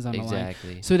reputation's on the line.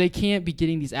 Exactly. So they can't be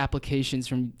getting these applications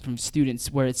from students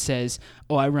where it says,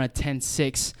 "Oh, I run a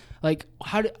 10.6." Like,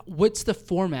 what's the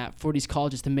format for these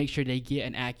colleges to make sure they get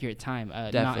an accurate time,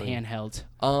 not handheld?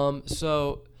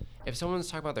 So if someone's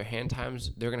talking about their hand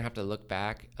times, they're gonna have to look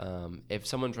back. If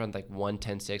someone's run like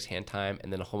 1:10.6 hand time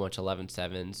and then a whole bunch of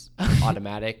 11.7s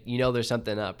automatic, there's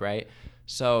something up, right?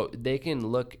 So they can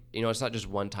look. It's not just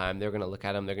one time. They're gonna look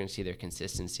at them. They're gonna see their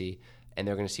consistency, and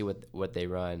they're gonna see what they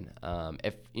run.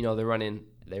 If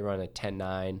they run a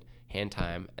 10.9 hand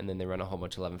time, and then they run a whole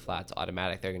bunch of 11 flats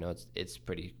automatic, they're gonna know it's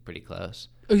pretty close.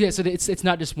 Okay, so it's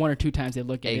not just one or two times they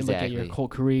look at. Exactly. They look at your whole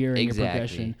career and your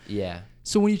progression. Yeah.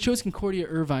 So when you chose Concordia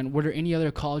Irvine, were there any other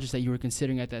colleges that you were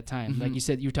considering at that time? Like you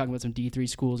said, you were talking about some D3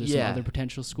 schools or some other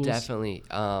potential schools. Definitely.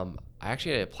 I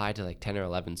actually had applied to like 10 or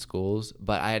 11 schools,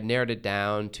 but I had narrowed it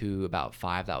down to about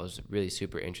 5 that I was really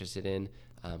super interested in.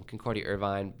 Concordia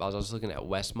Irvine. I was also looking at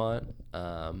Westmont,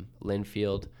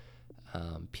 Linfield,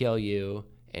 PLU,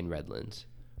 and Redlands.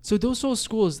 So those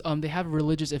schools, they have a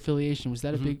religious affiliation. Was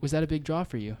that a big draw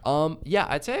for you? Yeah,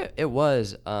 I'd say it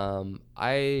was.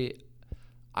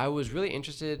 I was really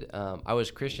interested. I was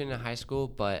Christian in high school,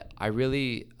 but I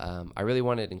really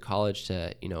wanted in college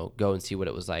to go and see what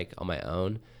it was like on my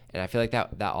own. And I feel like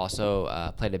that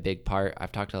also played a big part.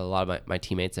 I've talked to a lot of my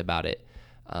teammates about it,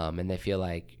 and they feel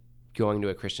like going to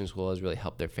a Christian school has really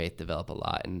helped their faith develop a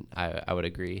lot, and I would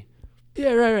agree.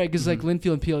 Yeah, right. Because like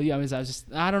Linfield and PLU,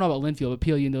 I don't know about Linfield, but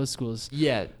PLU in those schools.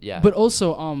 Yeah. But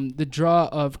also, the draw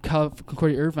of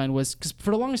Concordia Irvine was because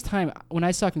for the longest time when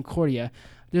I saw Concordia,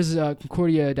 there's a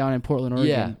Concordia down in Portland,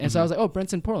 Oregon, and so I was like, "Oh,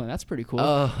 Brent's in Portland. That's pretty cool."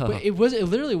 But it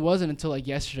literally wasn't until like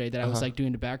yesterday that I was like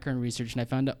doing the background research and I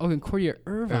found out, oh, Concordia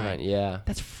Irvine. Yeah.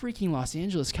 That's freaking Los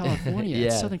Angeles, California. Yeah,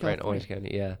 That's Southern right in California. Orange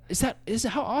County. Yeah. Is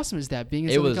how awesome is that being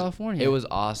in Southern California? It was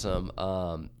awesome.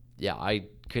 Yeah, I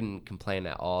couldn't complain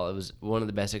at all. It was one of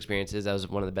the best experiences. That was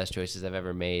one of the best choices I've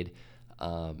ever made.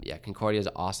 Yeah, Concordia is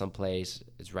an awesome place.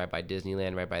 It's right by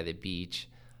Disneyland, right by the beach.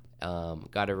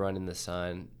 Got to run in the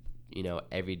sun,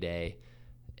 every day.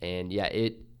 And yeah,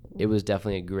 it was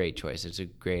definitely a great choice. It's a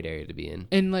great area to be in.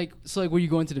 And were you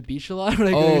going to the beach a lot?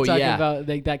 Like, we were talking about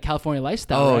like that California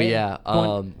lifestyle. Oh, right? yeah.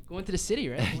 Going to the city,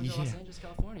 right? Going to Los Angeles,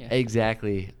 California.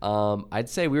 Exactly. I'd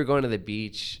say we were going to the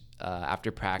beach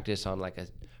after practice on like a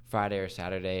Friday or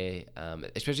Saturday,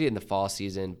 especially in the fall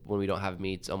season when we don't have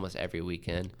meets almost every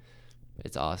weekend.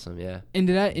 It's awesome, yeah. And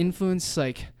did that influence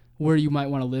where you might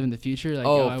want to live in the future?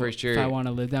 Like, for sure. If I want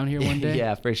to live down here one day?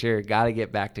 Yeah, for sure. Got to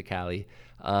get back to Cali.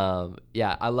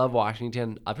 Yeah, I love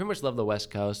Washington. I pretty much love the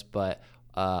West Coast, but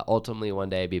ultimately one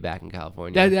day I'd be back in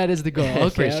California. That is the goal.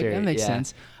 Okay, For sure, that makes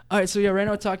sense. All right, so yeah, right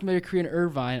now we're talking about your career in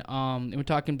Irvine. And we're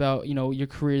talking about your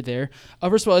career there.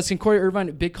 First of all, is Concordia Irvine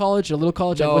a big college, a little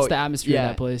college? No, what's the atmosphere of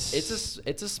that place?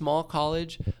 It's a small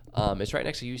college. It's right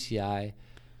next to UCI.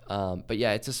 But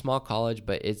yeah, it's a small college,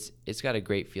 but it's got a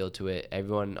great feel to it.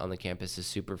 Everyone on the campus is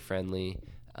super friendly,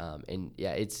 and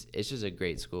yeah, it's just a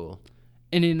great school.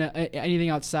 And in anything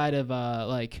outside of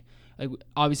like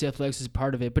obviously athletics is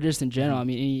part of it, but just in general, I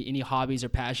mean, any hobbies or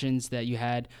passions that you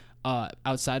had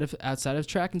outside of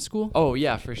track in school? Oh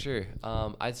yeah, for sure.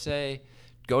 I'd say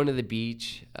going to the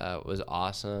beach was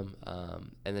awesome,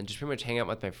 and then just pretty much hang out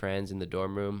with my friends in the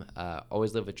dorm room.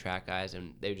 Always live with track guys,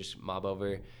 and they would just mob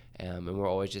over. And we're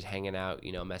always just hanging out,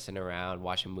 messing around,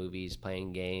 watching movies,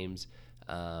 playing games,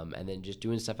 and then just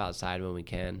doing stuff outside when we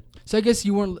can. So I guess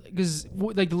you weren't, because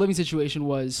like the living situation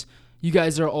was, you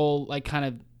guys are all like kind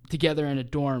of together in a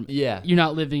dorm. Yeah. You're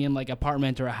not living in like an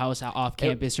apartment or a house off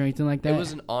campus or anything like that? It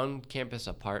was an on-campus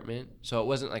apartment, so it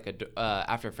wasn't like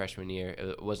after freshman year,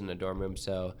 it wasn't a dorm room,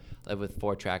 so I lived with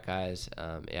 4 track guys,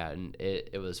 and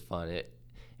it was fun.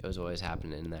 It was always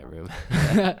happening in that room.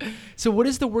 So what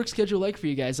is the work schedule like for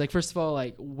you guys? Like, first of all,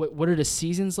 like what are the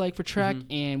seasons like for track,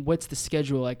 and what's the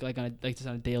schedule like on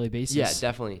a daily basis? Yeah,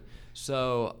 definitely.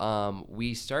 So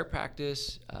we start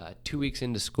practice 2 weeks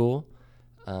into school,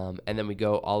 and then we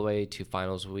go all the way to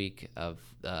finals week of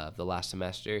the last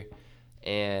semester.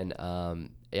 And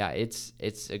yeah, it's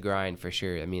a grind for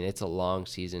sure. I mean, it's a long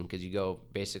season because you go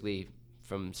basically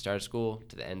from start of school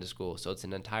to the end of school, so it's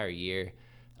an entire year.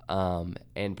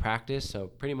 And practice, so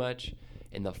pretty much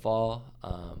in the fall,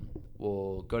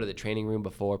 we'll go to the training room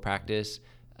before practice,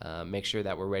 make sure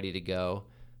that we're ready to go,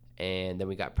 and then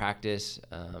we got practice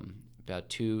about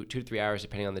 2 to 3 hours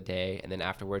depending on the day, and then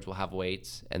afterwards we'll have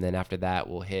weights, and then after that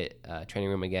we'll hit training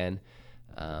room again.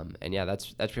 And yeah,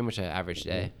 that's pretty much an average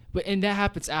day. And that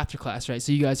happens after class, right?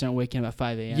 So you guys aren't waking up at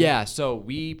 5 a.m. Yeah, so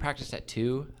we practice at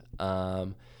 2.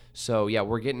 So yeah,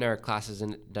 we're getting our classes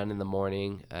done in the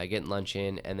morning, getting lunch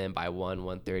in, and then by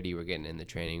 1:30 we're getting in the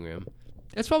training room.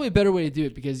 That's probably a better way to do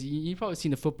it, because you've probably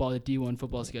seen the D1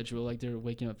 football schedule, like they're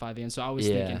waking up at 5 a.m. So I was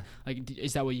thinking, like,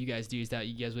 is that what you guys do? Is that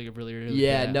you guys wake up really early?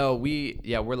 Yeah, no, we're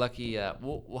lucky.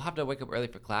 We'll have to wake up early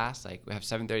for class. Like we have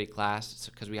 7:30 class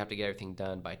because we have to get everything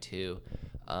done by 2.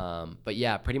 But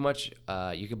yeah, pretty much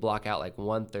you could block out like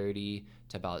 1:30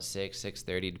 to about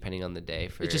 6:30 depending on the day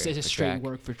for it's a straight track.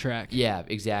 Work for track. Yeah,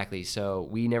 exactly. So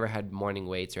we never had morning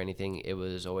weights or anything. It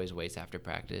was always weights after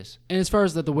practice. And as far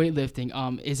as the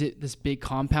weightlifting, is it this big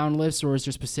compound lifts, or is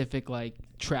there specific like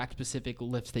track specific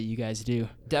lifts that you guys do?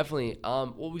 Definitely.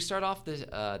 Well, we start off this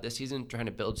season trying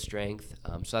to build strength.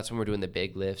 So that's when we're doing the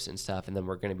big lifts and stuff, and then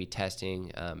we're going to be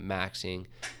testing, maxing,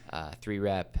 3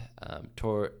 rep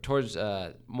towards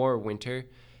more winter.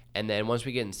 And then once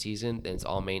we get in season, then it's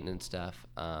all maintenance stuff,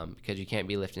 because you can't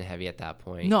be lifting heavy at that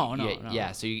point. No.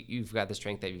 Yeah, so you've got the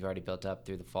strength that you've already built up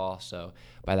through the fall. So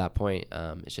by that point,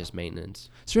 it's just maintenance.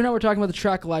 So right now we're talking about the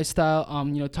track lifestyle,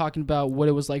 talking about what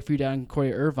it was like for you down in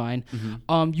Concordia, Irvine.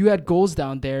 Mm-hmm. You had goals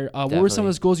down there. What were some of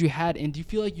those goals you had, and do you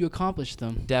feel like you accomplished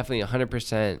them? Definitely,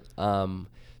 100%.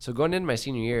 So going into my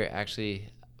senior year, actually,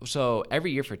 so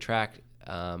every year for track,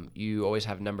 you always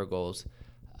have number goals.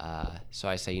 So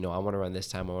I say, I want to run this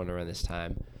time.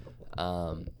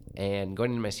 And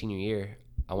going into my senior year,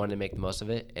 I wanted to make the most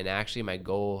of it. And actually my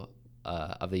goal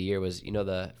of the year was,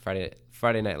 the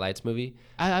Friday Night Lights movie.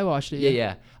 I watched it.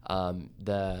 Yeah.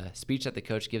 The speech that the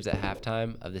coach gives at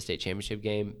halftime of the state championship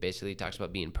game basically talks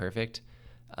about being perfect.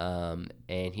 And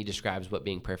he describes what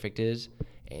being perfect is.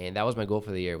 And that was my goal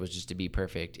for the year, was just to be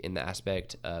perfect in the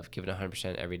aspect of giving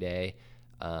 100% every day.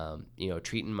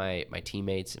 Treating my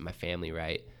teammates and my family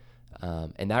right.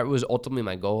 And that was ultimately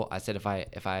my goal. I said, if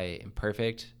I am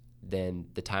perfect, then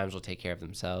the times will take care of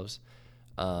themselves.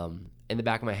 In the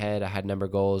back of my head, I had number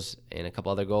goals and a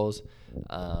couple other goals.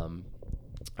 I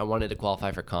wanted to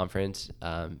qualify for conference.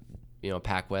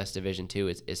 Pac West Division II,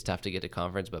 it's tough to get to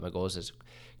conference, but my goal is just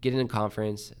get into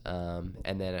conference.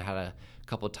 And then I had a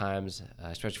couple times,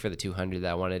 especially for the 200,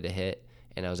 that I wanted to hit.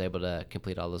 And I was able to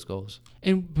complete all those goals.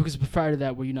 And because prior to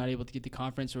that, were you not able to get to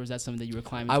conference, or was that something that you were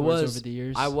climbing towards over the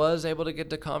years? I was able to get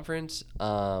to conference,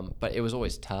 but it was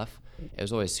always tough. It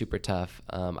was always super tough.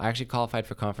 I actually qualified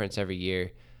for conference every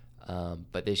year,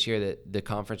 but this year the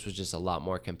conference was just a lot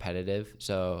more competitive.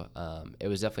 So it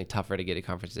was definitely tougher to get to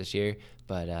conference this year,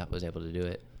 but was able to do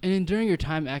it. And then during your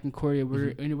time at Concordia,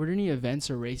 were there any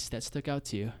events or races that stuck out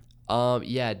to you?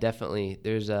 Yeah, definitely.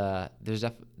 There's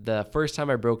the first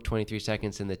time I broke 23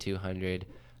 seconds in the 200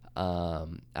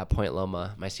 at Point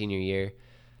Loma my senior year.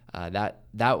 That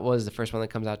was the first one that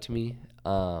comes out to me.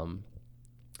 I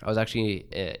was actually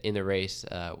in the race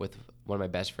with one of my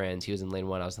best friends. He was in lane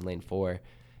 1, I was in lane 4,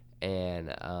 and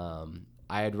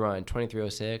I had run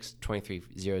 23:06,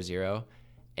 23:00,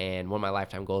 and one of my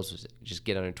lifetime goals was just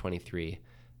get under 23.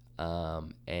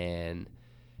 And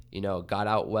got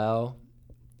out well.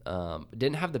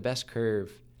 Didn't have the best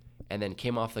curve, and then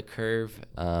came off the curve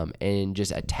and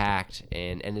just attacked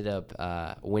and ended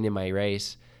up winning my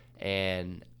race.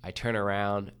 And I turn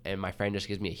around, and my friend just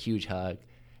gives me a huge hug,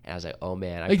 and I was like, "Oh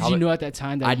man!" Did you know at that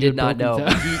time that I did not know?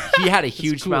 He had a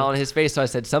huge cool. smile on his face, so I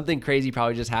said something crazy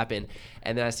probably just happened.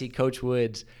 And then I see Coach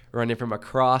Woods running from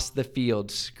across the field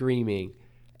screaming,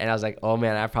 and I was like, "Oh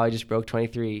man! I probably just broke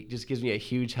 23." Just gives me a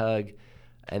huge hug,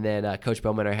 and then Coach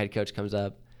Bowman, our head coach, comes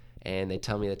up. And they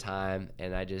tell me the time,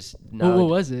 and I just know. What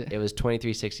was it? It was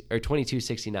 23:60 or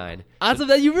 22:69. Awesome!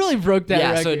 That you really broke that. Yeah.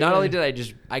 record. So not only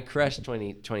did I crushed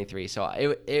 23.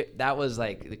 So that was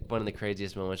like one of the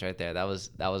craziest moments right there. That was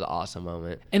an awesome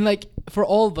moment. And like for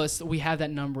all of us, we have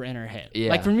that number in our head. Yeah.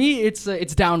 Like for me, it's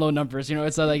download numbers.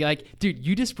 It's like dude,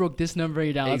 you just broke this number.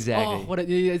 You're down. Exactly. Oh,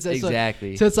 it's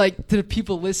exactly. So it's like to the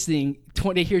people listening.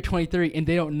 They hear 23 and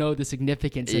they don't know the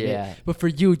significance of it. But for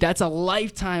you, that's a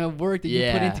lifetime of work that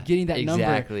you put into getting that number.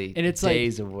 Exactly. And it's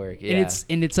days like, of work. Yeah.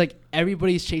 And it's like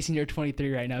everybody's chasing their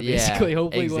 23 right now. Basically,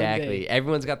 hopefully exactly. one day.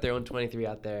 Everyone's got their own 23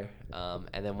 out there.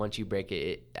 And then once you break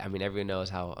it, everyone knows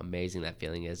how amazing that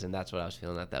feeling is, and that's what I was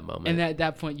feeling at that moment. And at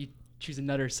that point, you choose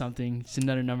another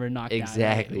number knocked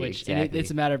exactly, down. Right? Exactly. It's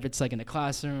a matter if it's like in the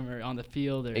classroom or on the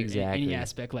field or any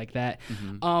aspect like that.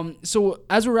 Mm-hmm. So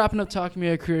as we're wrapping up talking about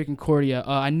your career at Concordia,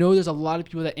 I know there's a lot of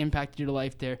people that impacted your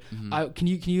life there. Mm-hmm. Can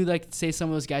you like say some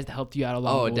of those guys that helped you out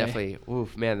along the way? Oh, definitely.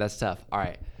 Oof, man, that's tough. All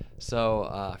right.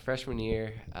 So freshman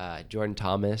year, Jordan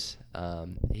Thomas,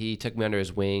 he took me under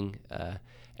his wing,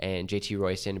 and JT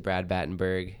Royston, Brad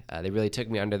Battenberg, they really took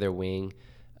me under their wing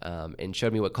and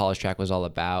showed me what college track was all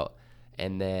about.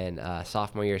 And then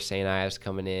sophomore year, St. Ives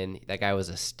coming in. That guy was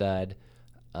a stud.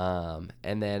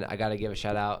 And then I got to give a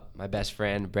shout out, my best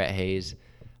friend, Brett Hayes.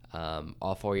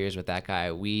 All 4 years with that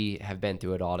guy, we have been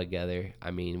through it all together. I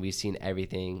mean, we've seen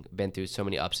everything, been through so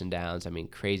many ups and downs. I mean,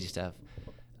 crazy stuff.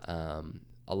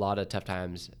 A lot of tough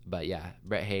times. But, yeah,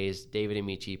 Brett Hayes, David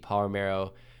Amici, Paul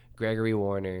Romero, Gregory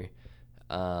Warner,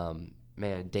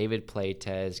 David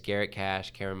Playtez, Garrett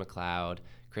Cash, Cameron McLeod,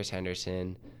 Chris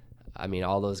Henderson. I mean,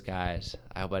 all those guys.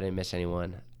 I hope I didn't miss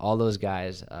anyone. All those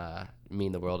guys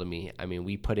mean the world to me. I mean,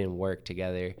 we put in work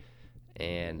together,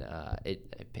 and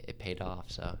it paid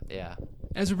off. So, yeah.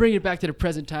 As we bring it back to the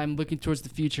present time, looking towards the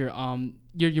future,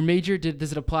 your major,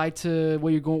 does it apply to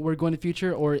where you're going in the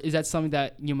future, or is that something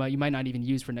that you might not even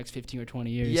use for the next 15 or 20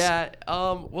 years? Yeah,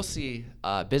 we'll see.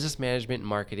 Business management and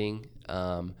marketing.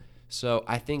 So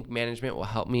I think management will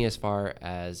help me as far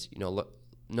as,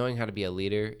 knowing how to be a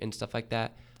leader and stuff like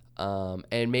that.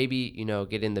 And maybe,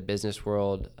 get in the business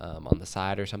world on the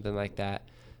side or something like that.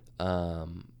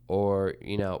 Or,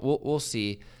 we'll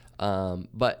see.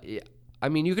 But I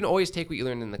mean, you can always take what you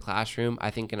learn in the classroom, I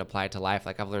think, and apply it to life.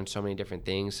 Like, I've learned so many different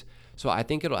things. So I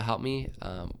think it'll help me.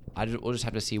 We'll just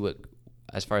have to see what,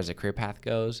 as far as the career path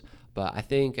goes. But I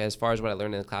think as far as what I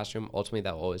learned in the classroom, ultimately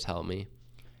that will always help me.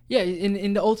 Yeah,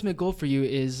 and the ultimate goal for you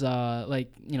is how do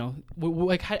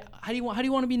you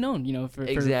want to be known, for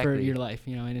your life,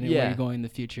 and where you're going in the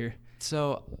future.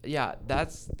 So yeah,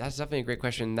 that's definitely a great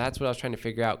question. That's what I was trying to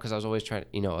figure out, because I was always trying,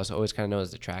 I was always kind of known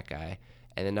as the track guy,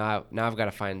 and then now I've got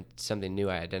to find something new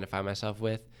I identify myself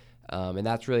with, and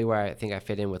that's really where I think I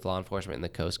fit in with law enforcement and the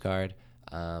Coast Guard.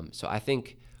 So I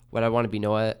think what I want to be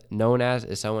known as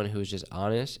is someone who's just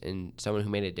honest and someone who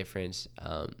made a difference,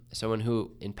 someone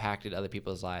who impacted other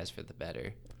people's lives for the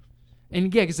better.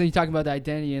 And yeah, because then you talk about the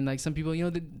identity, and like some people,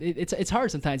 it's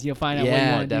hard sometimes, find out what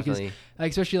you want to do. Because,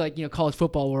 especially college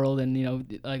football world,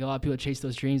 and like a lot of people chase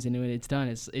those dreams, and when it's done,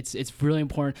 it's really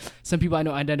important. Some people I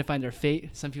know identify in their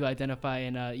fate. Some people identify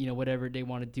in whatever they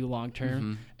want to do long term.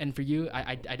 Mm-hmm. And for you,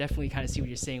 I definitely kind of see what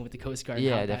you're saying with the Coast Guard.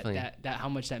 Yeah, how definitely. That how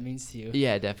much that means to you.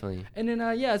 Yeah, definitely. And then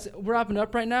we're wrapping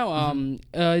up right now.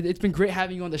 Mm-hmm. It's been great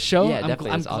having you on the show. Yeah,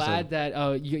 definitely. I'm glad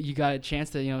that you got a chance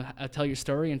to tell your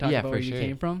story and talk about where you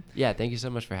came from. Yeah. Thank you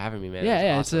so much for having me, man.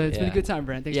 Yeah, awesome. It's been a good time,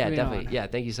 Brent. Thanks for being definitely. on. Yeah,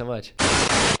 thank you so much.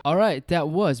 All right, that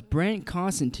was Brent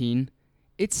Constantine.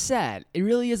 It's sad. It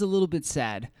really is a little bit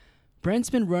sad.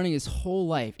 Brent's been running his whole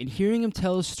life, and hearing him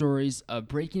tell his stories of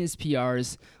breaking his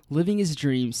PRs, living his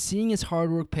dreams, seeing his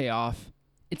hard work pay off,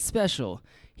 it's special.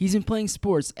 He's been playing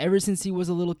sports ever since he was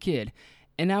a little kid,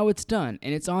 and now it's done,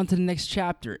 and it's on to the next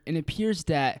chapter. And it appears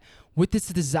that with this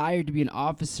desire to be an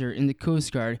officer in the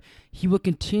Coast Guard, he will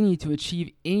continue to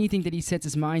achieve anything that he sets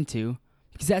his mind to,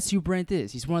 because that's who Brent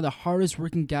is. He's one of the hardest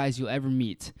working guys you'll ever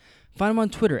meet. Find him on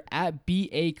Twitter at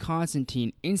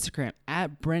 @BAConstantine, Instagram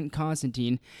at Brent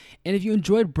Constantine. And if you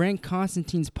enjoyed Brent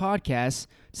Constantine's podcast,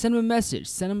 send him a message,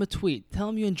 send him a tweet, tell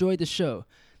him you enjoyed the show.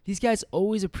 These guys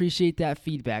always appreciate that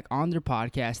feedback on their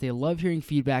podcast. They love hearing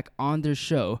feedback on their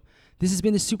show. This has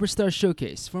been the Superstar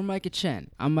Showcase. For Micah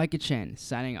Chen, I'm Micah Chen,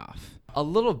 signing off. A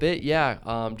little bit,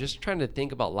 yeah. Just trying to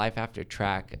think about life after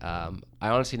track. I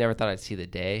honestly never thought I'd see the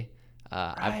day.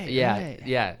 Right.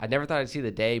 I never thought I'd see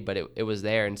the day, but it was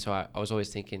there, and so I was always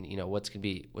thinking, what's gonna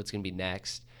be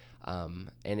next. And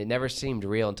it never seemed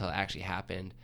real until it actually happened.